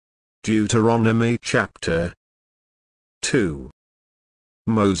Deuteronomy chapter 2.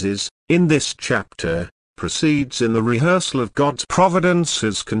 Moses, in this chapter, proceeds in the rehearsal of God's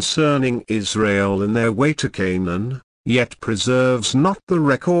providences concerning Israel in their way to Canaan, yet preserves not the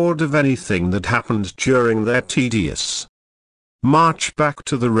record of anything that happened during their tedious march back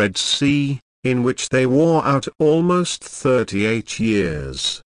to the Red Sea, in which they wore out almost 38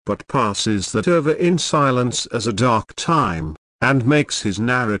 years, but passes that over in silence as a dark time, and makes his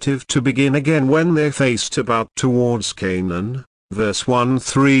narrative to begin again when they faced about towards Canaan, verse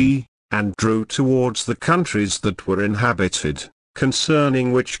 1-3, and drew towards the countries that were inhabited,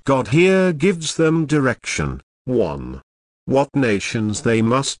 concerning which God here gives them direction. 1. What nations they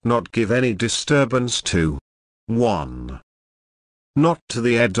must not give any disturbance to. 1. Not to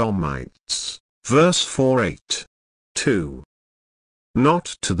the Edomites, verse 4-8. 2.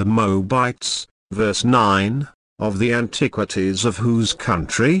 Not to the Moabites, verse 9, of the antiquities of whose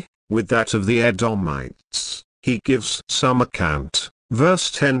country, with that of the Edomites, he gives some account,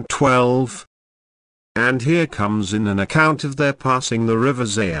 verse 10-12. And here comes in an account of their passing the river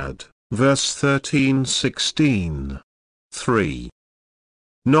Zayad, verse 13-16. 3.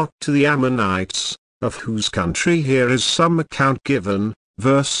 Not to the Ammonites, of whose country here is some account given,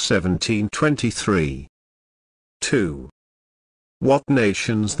 verse 17-23. 2. What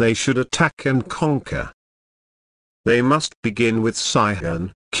nations they should attack and conquer. They must begin with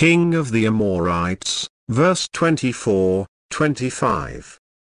Sihon, king of the Amorites, verse 24-25.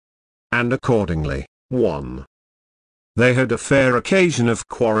 And accordingly, 1. They had a fair occasion of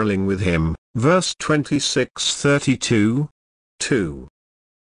quarreling with him, verse 26-32. 2.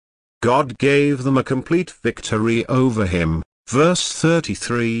 God gave them a complete victory over him, verse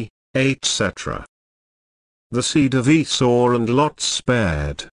 33, etc. The seed of Esau and Lot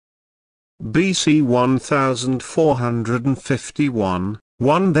spared. BC 1451,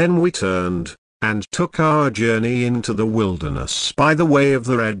 1 Then we turned, and took our journey into the wilderness by the way of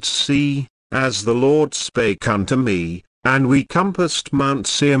the Red Sea, as the Lord spake unto me, and we compassed Mount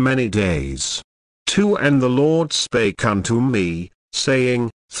Seir many days. 2 And the Lord spake unto me, saying,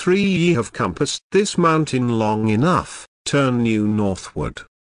 3 Ye have compassed this mountain long enough, turn you northward.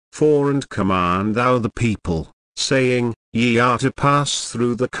 4 And command thou the people, saying, Ye are to pass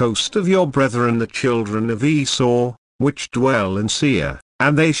through the coast of your brethren the children of Esau, which dwell in Seir,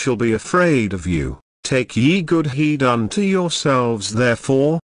 and they shall be afraid of you. Take ye good heed unto yourselves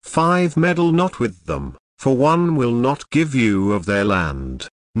therefore. 5 Meddle not with them, for one will not give you of their land,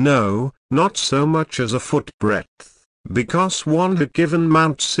 no, not so much as a foot breadth, because one had given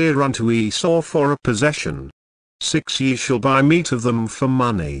Mount Seir unto Esau for a possession. 6 Ye shall buy meat of them for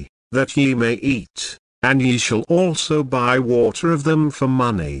money, that ye may eat. And ye shall also buy water of them for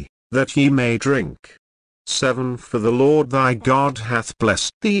money, that ye may drink. 7 For the Lord thy God hath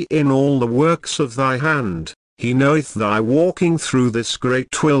blessed thee in all the works of thy hand, he knoweth thy walking through this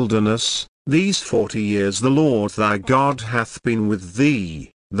great wilderness, these 40 years the Lord thy God hath been with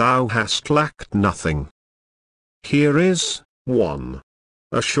thee, thou hast lacked nothing. Here is, 1.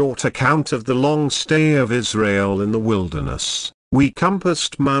 A short account of the long stay of Israel in the wilderness. We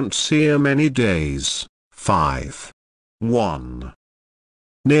compassed Mount Seir many days. 5. 1.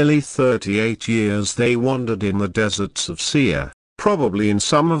 Nearly 38 years they wandered in the deserts of Seir, probably in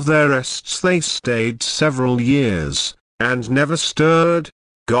some of their rests they stayed several years, and never stirred.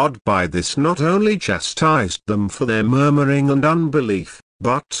 God by this not only chastised them for their murmuring and unbelief,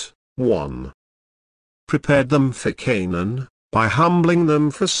 but, 1. Prepared them for Canaan, by humbling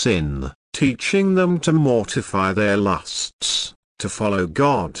them for sin, teaching them to mortify their lusts, to follow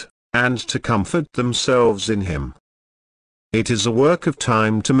God, and to comfort themselves in him. It is a work of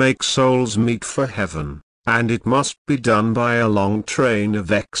time to make souls meet for heaven, and it must be done by a long train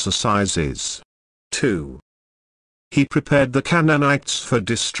of exercises. 2. He prepared the Canaanites for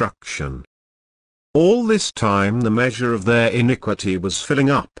destruction. All this time the measure of their iniquity was filling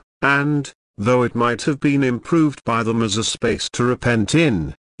up, and, though it might have been improved by them as a space to repent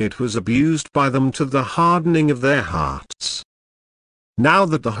in, it was abused by them to the hardening of their hearts. Now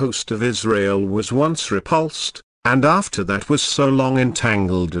that the host of Israel was once repulsed, and after that was so long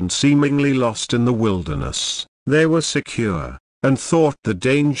entangled and seemingly lost in the wilderness, they were secure, and thought the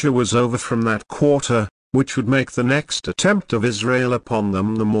danger was over from that quarter, which would make the next attempt of Israel upon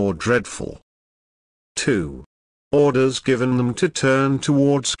them the more dreadful. 2. Orders given them to turn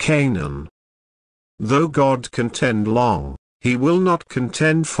towards Canaan. Though God contend long, he will not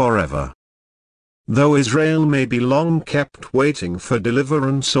contend forever. Though Israel may be long kept waiting for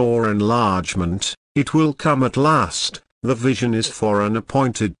deliverance or enlargement, it will come at last. The vision is for an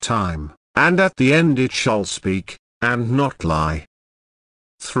appointed time, and at the end it shall speak, and not lie.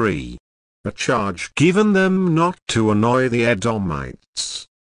 3. A charge given them not to annoy the Edomites.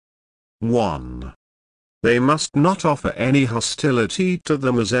 1. They must not offer any hostility to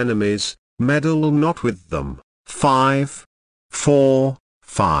them as enemies, meddle not with them. 5. 4,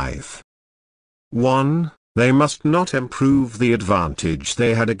 5. 1. They must not improve the advantage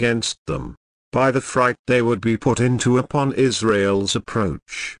they had against them. By the fright they would be put into upon Israel's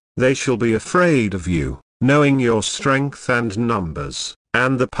approach, they shall be afraid of you, knowing your strength and numbers,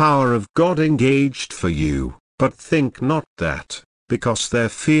 and the power of God engaged for you, but think not that, because their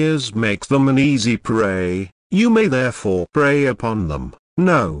fears make them an easy prey, you may therefore prey upon them.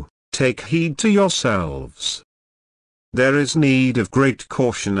 No, take heed to yourselves. There is need of great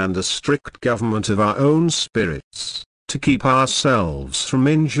caution and a strict government of our own spirits, to keep ourselves from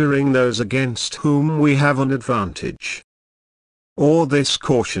injuring those against whom we have an advantage. Or this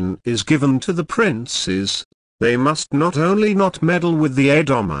caution is given to the princes: they must not only not meddle with the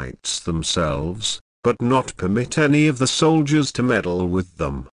Edomites themselves, but not permit any of the soldiers to meddle with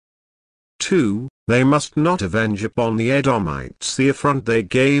them. 2. They must not avenge upon the Edomites the affront they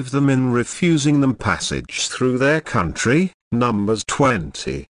gave them in refusing them passage through their country. Numbers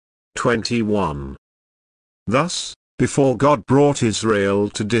 20. 21. Thus, before God brought Israel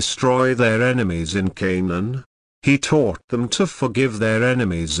to destroy their enemies in Canaan, He taught them to forgive their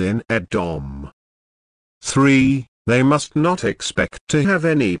enemies in Edom. 3. They must not expect to have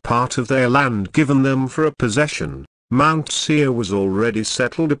any part of their land given them for a possession. Mount Seir was already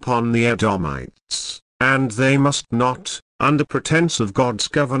settled upon the Edomites, and they must not, under pretense of God's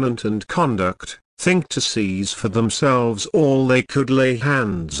covenant and conduct, think to seize for themselves all they could lay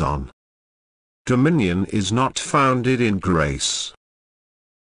hands on. Dominion is not founded in grace.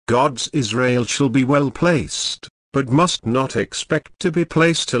 God's Israel shall be well placed, but must not expect to be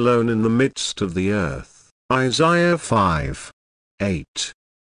placed alone in the midst of the earth. Isaiah 5. 8.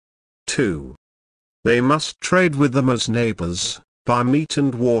 2. They must trade with them as neighbors, buy meat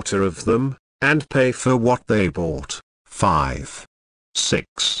and water of them, and pay for what they bought. 5.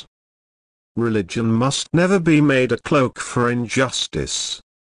 6. Religion must never be made a cloak for injustice.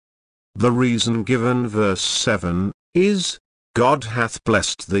 The reason given verse 7, is, God hath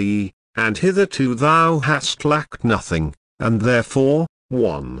blessed thee, and hitherto thou hast lacked nothing, and therefore,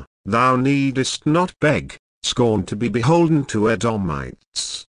 1. Thou needest not beg, scorn to be beholden to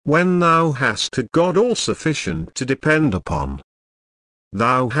Edomites, when thou hast a God all sufficient to depend upon.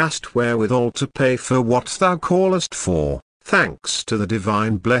 Thou hast wherewithal to pay for what thou callest for, thanks to the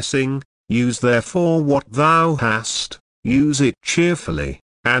divine blessing. Use therefore what thou hast, use it cheerfully,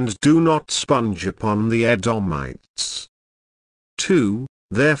 and do not sponge upon the Edomites. 2.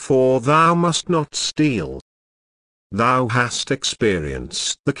 Therefore thou must not steal. Thou hast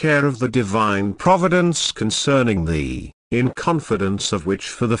experienced the care of the divine providence concerning thee, in confidence of which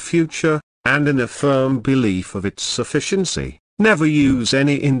for the future, and in a firm belief of its sufficiency, never use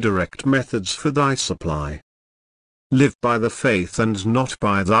any indirect methods for thy supply. Live by the faith and not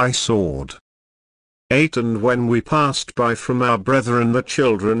by thy sword. 8. And when we passed by from our brethren the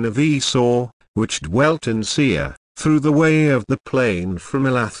children of Esau, which dwelt in Seir, through the way of the plain from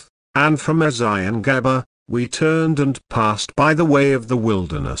Elath, and from Ezion-Geber, we turned and passed by the way of the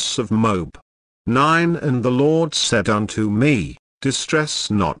wilderness of Moab. 9. And the Lord said unto me,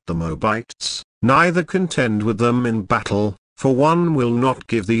 Distress not the Moabites, neither contend with them in battle, for one will not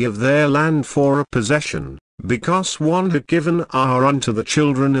give thee of their land for a possession, because one had given Ar unto the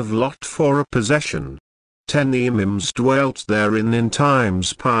children of Lot for a possession. 10. The Emims dwelt therein in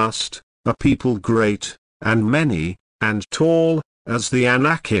times past, a people great, and many, and tall, as the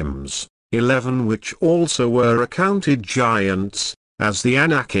Anakims. 11. Which also were accounted giants, as the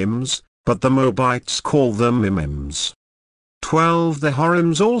Anakims, but the Moabites call them Emims. 12. The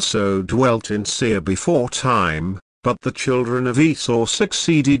Horims also dwelt in Seir before time, but the children of Esau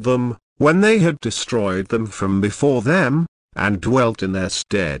succeeded them, when they had destroyed them from before them, and dwelt in their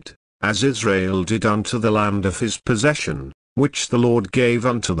stead, as Israel did unto the land of his possession, which the Lord gave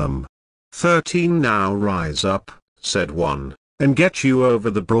unto them. 13. Now rise up, said one, and get you over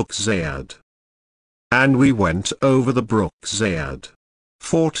the brook Zayad. And we went over the brook Zayad.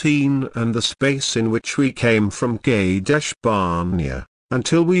 14. And the space in which we came from Kadesh Barnea,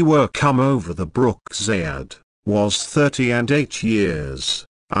 until we were come over the brook Zayad, was 38 years,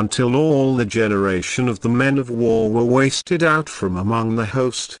 until all the generation of the men of war were wasted out from among the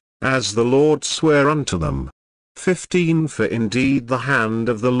host, as the Lord sware unto them. 15. For indeed the hand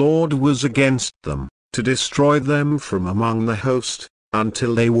of the Lord was against them, to destroy them from among the host,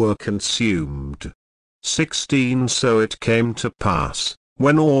 until they were consumed. 16. So it came to pass,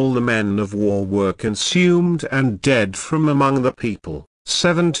 when all the men of war were consumed and dead from among the people,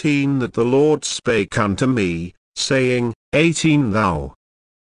 17 That the Lord spake unto me, saying, 18 Thou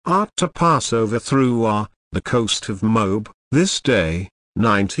art to pass over through the coast of Moab, this day.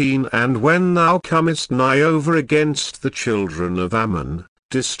 19 And when thou comest nigh over against the children of Ammon,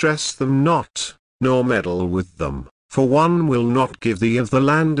 distress them not, nor meddle with them, for one will not give thee of the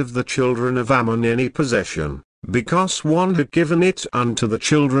land of the children of Ammon any possession, because one had given it unto the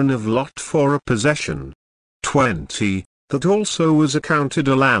children of Lot for a possession. 20 That also was accounted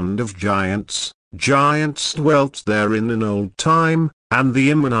a land of giants. Giants dwelt therein in old time, and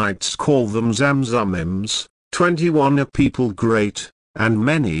the Ammonites call them Zamzummims. 21 A people great, and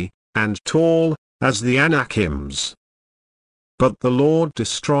many, and tall, as the Anakims. But the Lord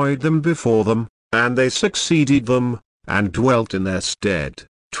destroyed them before them, and they succeeded them, and dwelt in their stead.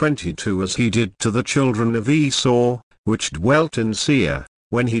 22 As he did to the children of Esau, which dwelt in Seir,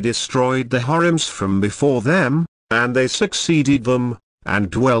 when he destroyed the Horims from before them, and they succeeded them, and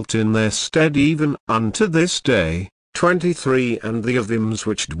dwelt in their stead even unto this day. 23 And the Avims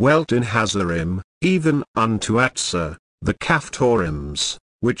which dwelt in Hazarim, even unto Atzah, the Caphtorims,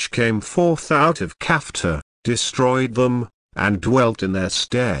 which came forth out of Caphtor, destroyed them, and dwelt in their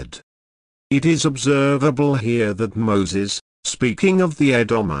stead. It is observable here that Moses, speaking of the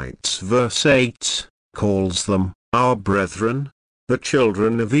Edomites verse 8, calls them, our brethren, the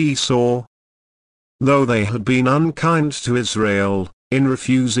children of Esau. Though they had been unkind to Israel, in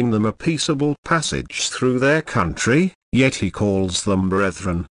refusing them a peaceable passage through their country, yet he calls them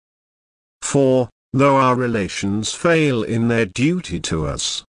brethren. 4. Though our relations fail in their duty to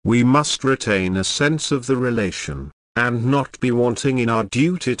us, we must retain a sense of the relation, and not be wanting in our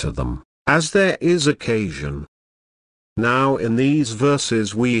duty to them, as there is occasion. Now in these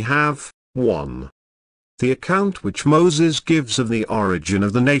verses we have, 1. The account which Moses gives of the origin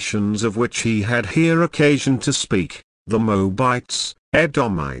of the nations of which he had here occasion to speak, the Moabites,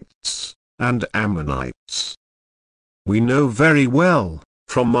 Edomites, and Ammonites. We know very well,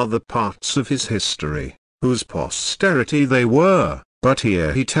 from other parts of his history, whose posterity they were, but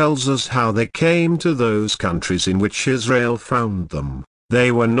here he tells us how they came to those countries in which Israel found them. They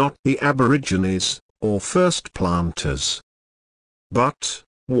were not the aborigines, or first planters. But,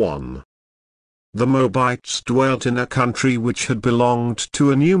 1. The Moabites dwelt in a country which had belonged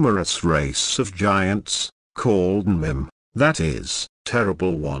to a numerous race of giants, called Mim, that is,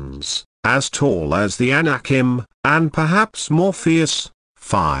 terrible ones, as tall as the Anakim, and perhaps more fierce.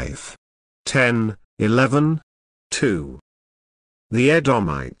 5. 10, 11, 2. The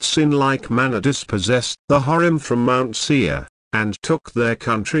Edomites in like manner dispossessed the Horim from Mount Seir, and took their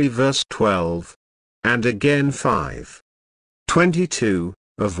country verse 12. And again 5. 22,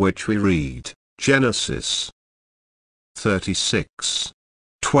 of which we read, Genesis 36.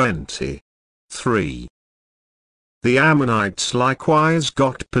 23. The Ammonites likewise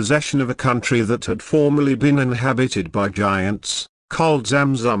got possession of a country that had formerly been inhabited by giants, called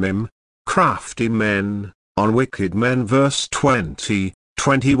Zamzummim, crafty men, on wicked men verse 20,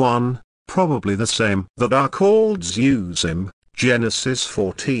 21, probably the same that are called Zuzim, Genesis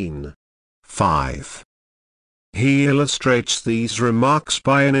 14. 5. He illustrates these remarks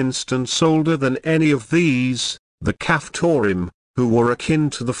by an instance older than any of these, the Caphtorim, who were akin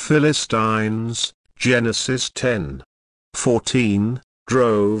to the Philistines, Genesis 10. 14,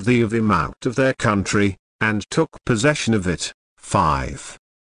 drove the Avim out of their country, and took possession of it. 5.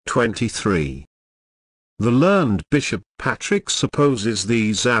 23. The learned Bishop Patrick supposes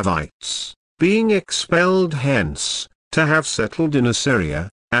these Avites, being expelled hence, to have settled in Assyria,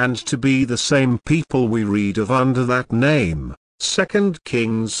 and to be the same people we read of under that name, 2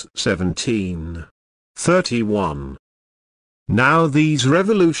 Kings 17. 31. Now these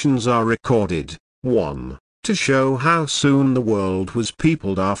revolutions are recorded, 1. To show how soon the world was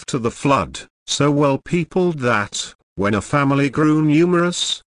peopled after the flood, so well peopled that, when a family grew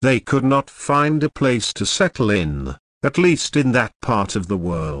numerous, they could not find a place to settle in, at least in that part of the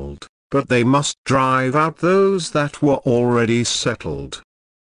world, but they must drive out those that were already settled.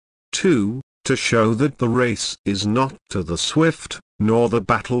 2. To show that the race is not to the swift, nor the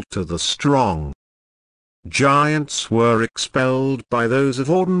battle to the strong. Giants were expelled by those of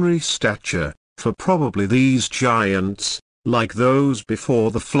ordinary stature, for probably these giants, like those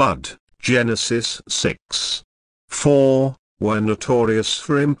before the flood, Genesis 6. 4, were notorious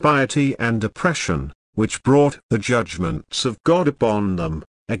for impiety and oppression, which brought the judgments of God upon them,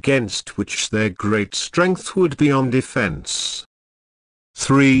 against which their great strength would be on defense.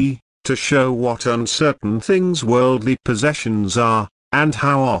 3. To show what uncertain things worldly possessions are, and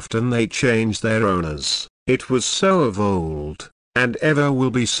how often they change their owners. It was so of old, and ever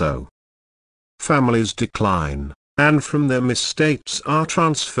will be so. Families decline, and from them estates are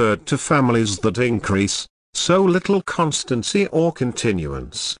transferred to families that increase, so little constancy or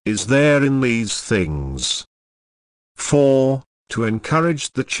continuance is there in these things. 4. To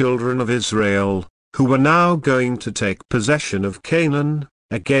encourage the children of Israel, who were now going to take possession of Canaan,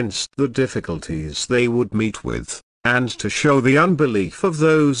 against the difficulties they would meet with, and to show the unbelief of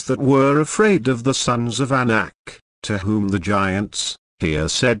those that were afraid of the sons of Anak, to whom the giants, here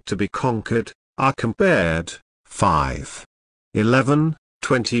said to be conquered, are compared. 5.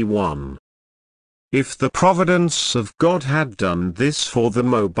 11:21. If the providence of God had done this for the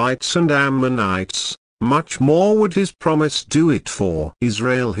Moabites and Ammonites, much more would his promise do it for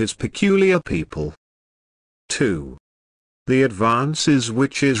Israel, his peculiar people. 2. The advances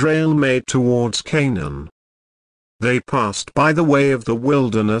which Israel made towards Canaan. They passed by the way of the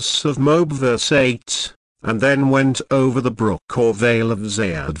wilderness of Moab verse 8, and then went over the brook or vale of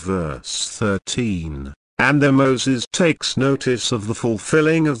Zayad verse 13. And there Moses takes notice of the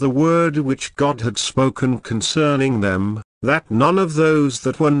fulfilling of the word which God had spoken concerning them, that none of those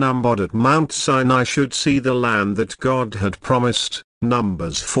that were numbered at Mount Sinai should see the land that God had promised.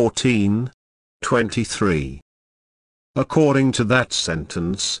 Numbers 14:23. According to that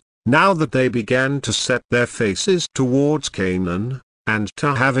sentence, now that they began to set their faces towards Canaan, and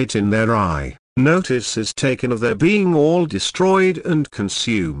to have it in their eye, notice is taken of their being all destroyed and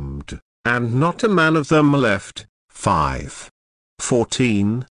consumed, and not a man of them left.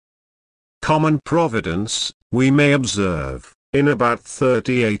 5:14. Common providence, we may observe, in about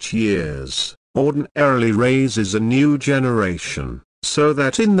 38 years, ordinarily raises a new generation, so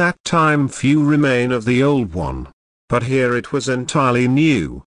that in that time few remain of the old one. But here it was entirely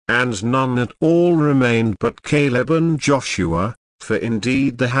new, and none at all remained but Caleb and Joshua, for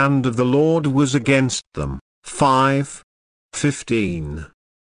indeed the hand of the Lord was against them. 5:15.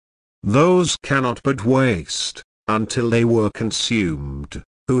 Those cannot but waste, until they were consumed,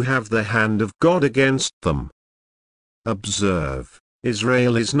 who have the hand of God against them. Observe,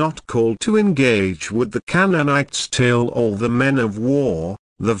 Israel is not called to engage with the Canaanites till all the men of war,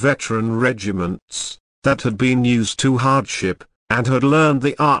 the veteran regiments, that had been used to hardship, and had learned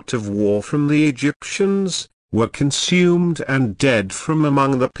the art of war from the Egyptians, were consumed and dead from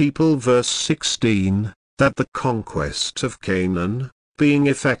among the people. Verse 16, that the conquest of Canaan, being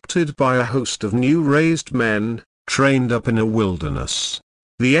effected by a host of new raised men, trained up in a wilderness,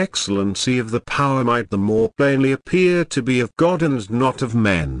 the excellency of the power might the more plainly appear to be of God and not of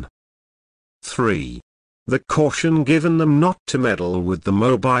men. 3. The caution given them not to meddle with the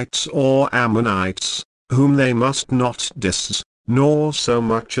Moabites or Ammonites, whom they must not nor so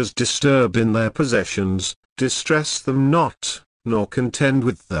much as disturb in their possessions, distress them not, nor contend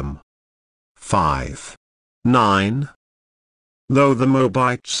with them. 5:9. Though the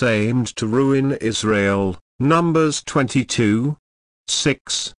Moabites aimed to ruin Israel, Numbers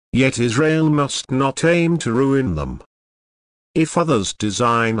 22:6, yet Israel must not aim to ruin them. If others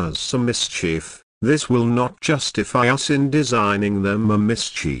design us a mischief, this will not justify us in designing them a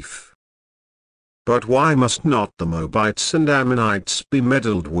mischief. But why must not the Moabites and Ammonites be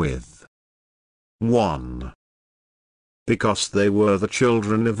meddled with? 1. Because they were the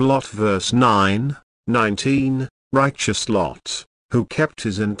children of Lot. Verse 9:19, righteous Lot, who kept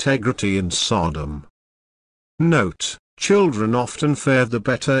his integrity in Sodom. Note, children often fare the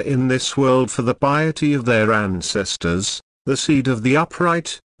better in this world for the piety of their ancestors, the seed of the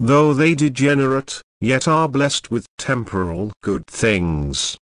upright, though they degenerate, yet are blessed with temporal good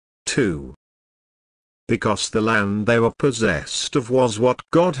things. 2. Because the land they were possessed of was what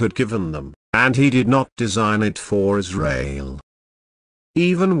God had given them, and he did not design it for Israel.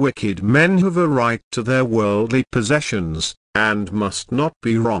 Even wicked men have a right to their worldly possessions, and must not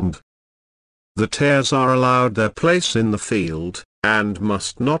be wronged. The tares are allowed their place in the field, and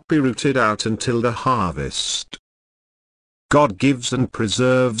must not be rooted out until the harvest. God gives and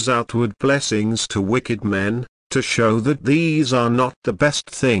preserves outward blessings to wicked men, to show that these are not the best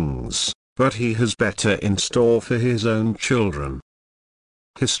things, but he has better in store for his own children.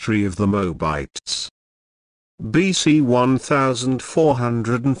 History of the Moabites. BC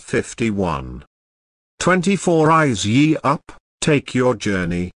 1451. 24 Rise ye up, take your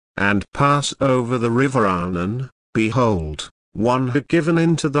journey, and pass over the river Arnon. Behold, one had given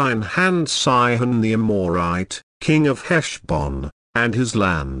into thine hand Sihon the Amorite, king of Heshbon, and his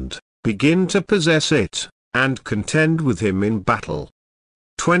land. Begin to possess it, and contend with him in battle.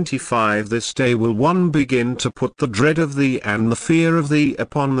 25 This day will one begin to put the dread of thee and the fear of thee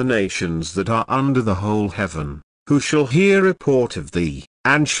upon the nations that are under the whole heaven, who shall hear report of thee,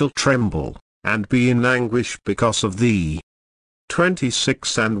 and shall tremble, and be in anguish because of thee.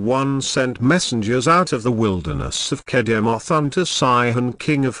 26 And one sent messengers out of the wilderness of Kedemoth unto Sihon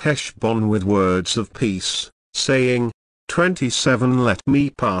king of Heshbon with words of peace, saying, 27 Let me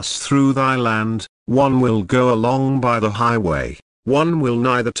pass through thy land. One will go along by the highway, one will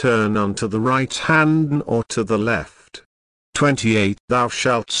neither turn unto the right hand nor to the left. 28 Thou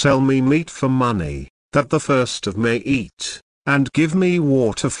shalt sell me meat for money, that the first of may eat, and give me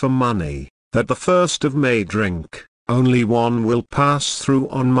water for money, that the first of may drink. Only one will pass through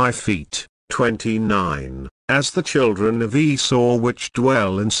on my feet. 29 As the children of Esau which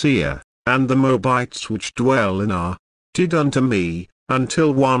dwell in Seir, and the Moabites which dwell in Ar, did unto me,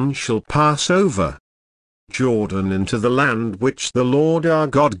 until one shall pass over Jordan into the land which the Lord our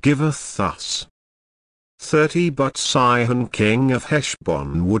God giveth us. 30 But Sihon king of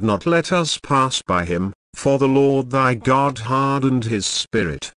Heshbon would not let us pass by him, for the Lord thy God hardened his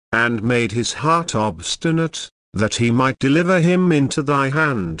spirit, and made his heart obstinate, that he might deliver him into thy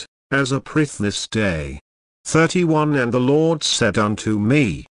hand, as appeareth this day. 31 And the Lord said unto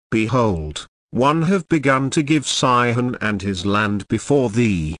me, Behold, one have begun to give Sihon and his land before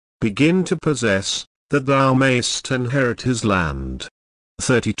thee, begin to possess, that thou mayest inherit his land.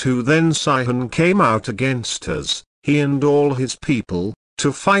 32 Then Sihon came out against us, he and all his people,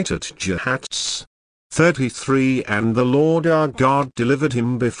 to fight at Jahatz. 33 And the Lord our God delivered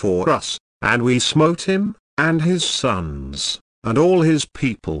him before us, and we smote him, and his sons, and all his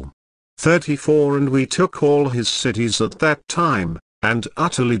people. 34 And we took all his cities at that time, and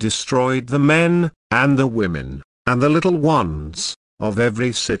utterly destroyed the men, and the women, and the little ones, of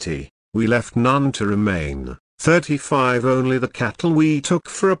every city, we left none to remain. 35 Only the cattle we took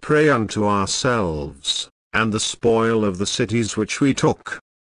for a prey unto ourselves, and the spoil of the cities which we took.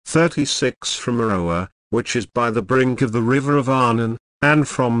 36 From Aroer, which is by the brink of the river of Arnon, and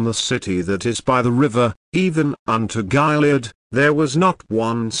from the city that is by the river, even unto Gilead, there was not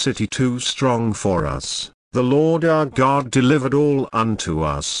one city too strong for us. The Lord our God delivered all unto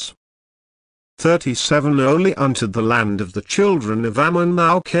us. 37 Only unto the land of the children of Ammon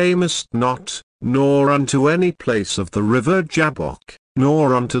thou camest not, nor unto any place of the river Jabbok,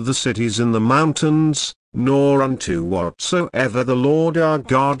 nor unto the cities in the mountains, nor unto whatsoever the Lord our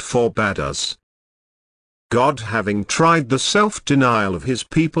God forbade us. God having tried the self-denial of his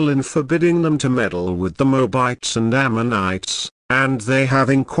people in forbidding them to meddle with the Moabites and Ammonites, and they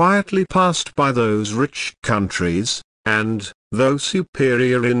having quietly passed by those rich countries, and, though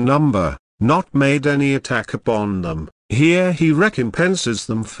superior in number, not made any attack upon them, here he recompenses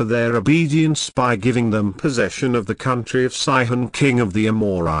them for their obedience by giving them possession of the country of Sihon king of the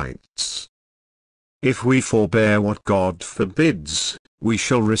Amorites. If we forbear what God forbids, we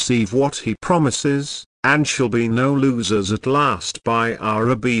shall receive what he promises, and shall be no losers at last by our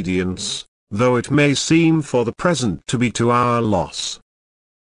obedience, though it may seem for the present to be to our loss.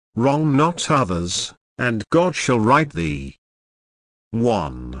 Wrong not others, and God shall right thee.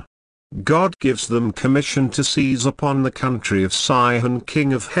 1. God gives them commission to seize upon the country of Sihon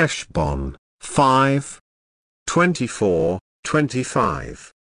king of Heshbon. 5. 24,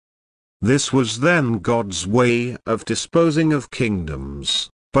 25. This was then God's way of disposing of kingdoms,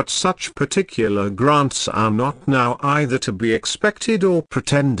 but such particular grants are not now either to be expected or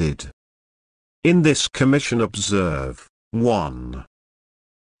pretended. In this commission observe, 1.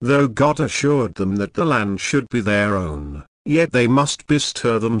 Though God assured them that the land should be their own, yet they must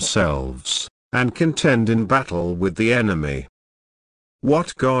bestir themselves, and contend in battle with the enemy.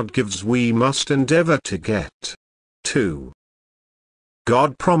 What God gives we must endeavor to get. 2.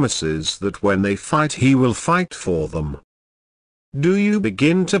 God promises that when they fight he will fight for them. Do you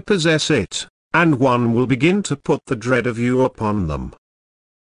begin to possess it, and one will begin to put the dread of you upon them.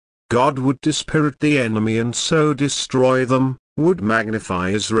 God would dispirit the enemy and so destroy them, would magnify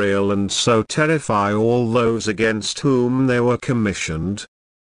Israel and so terrify all those against whom they were commissioned.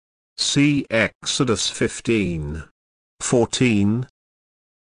 See Exodus 15. 14.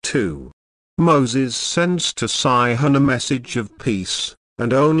 2. Moses sends to Sihon a message of peace,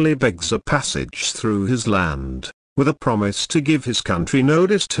 and only begs a passage through his land, with a promise to give his country no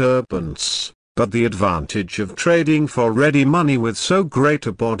disturbance, but the advantage of trading for ready money with so great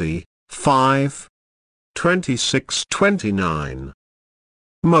a body. 5. 26-29.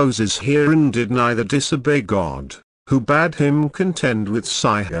 Moses herein did neither disobey God, who bade him contend with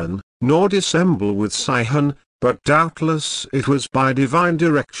Sihon, nor dissemble with Sihon, but doubtless it was by divine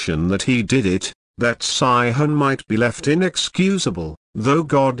direction that he did it, that Sihon might be left inexcusable, though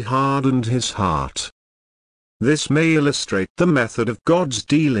God hardened his heart. This may illustrate the method of God's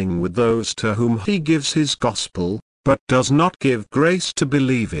dealing with those to whom he gives his gospel, but does not give grace to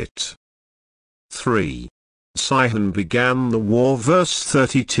believe it. 3. Sihon began the war. Verse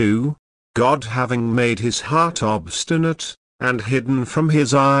 32, God having made his heart obstinate, and hidden from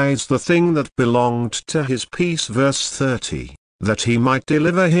his eyes the thing that belonged to his peace. Verse 30, that he might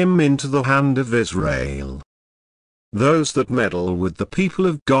deliver him into the hand of Israel. Those that meddle with the people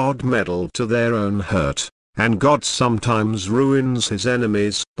of God meddle to their own hurt, and God sometimes ruins his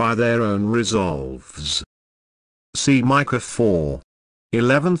enemies by their own resolves. See Micah 4.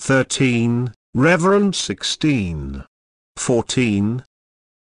 11-13, Rev. 16. 14.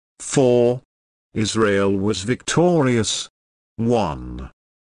 4. Israel was victorious. 1.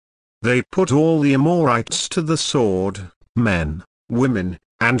 They put all the Amorites to the sword, men, women,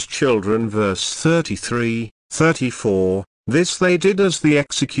 and children. Verse 33, 34, this they did as the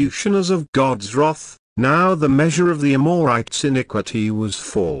executioners of God's wrath. Now the measure of the Amorites' iniquity was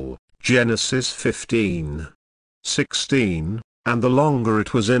full. Genesis 15. 16, and the longer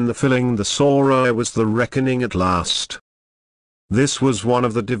it was in the filling the sorer was the reckoning at last. This was one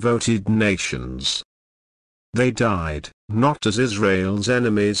of the devoted nations. They died, not as Israel's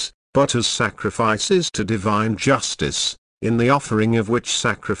enemies, but as sacrifices to divine justice, in the offering of which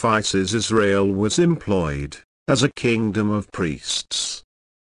sacrifices Israel was employed, as a kingdom of priests.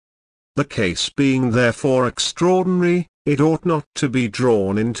 The case being therefore extraordinary, it ought not to be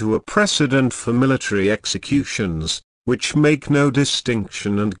drawn into a precedent for military executions, which make no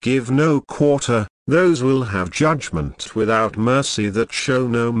distinction and give no quarter. Those will have judgment without mercy that show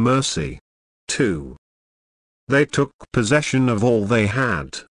no mercy. 2. They took possession of all they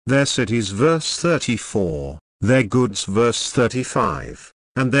had, their cities. Verse 34, their goods. Verse 35,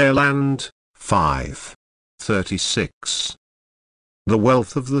 and their land. 5. 36. The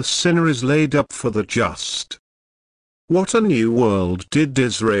wealth of the sinner is laid up for the just. What a new world did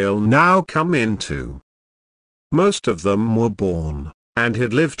Israel now come into! Most of them were born, and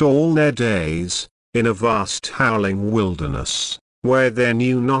had lived all their days, in a vast howling wilderness, where they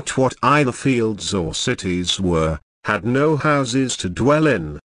knew not what either fields or cities were, had no houses to dwell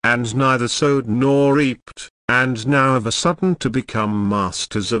in, and neither sowed nor reaped, and now of a sudden to become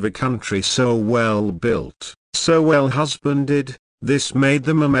masters of a country so well built, so well husbanded. This made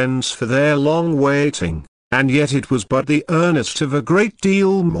them amends for their long waiting, and yet it was but the earnest of a great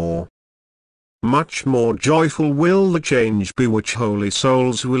deal more. Much more joyful will the change be which holy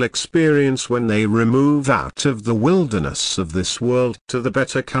souls will experience when they remove out of the wilderness of this world to the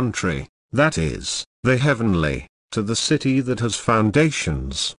better country, that is, the heavenly, to the city that has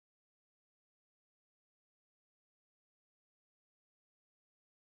foundations.